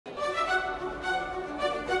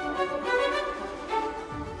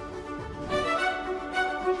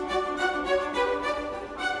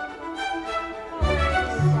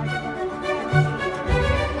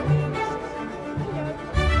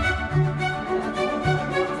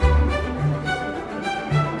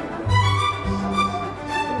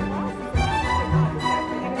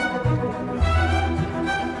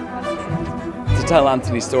tell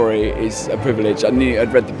Anthony's story is a privilege.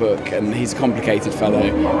 I'd read the book, and he's a complicated fellow,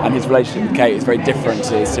 and his relationship with Kate is very different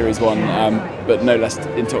to Series 1, but no less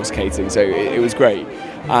intoxicating, so it was great.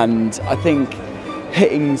 And I think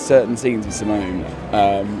hitting certain scenes with Simone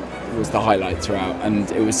was the highlight throughout,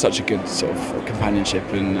 and it was such a good sort of companionship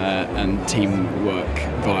and teamwork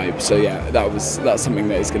vibe. So yeah, that's something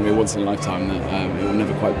that is going to be once in a lifetime, that it will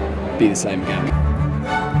never quite be the same again.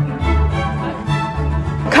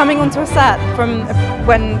 Coming onto a set from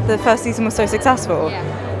when the first season was so successful,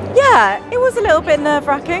 yeah, it was a little bit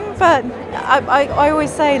nerve-wracking, but I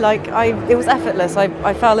always say, like, it was effortless.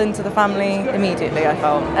 I fell into the family immediately. I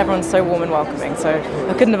felt everyone's so warm and welcoming, so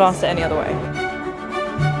I couldn't have asked it any other way.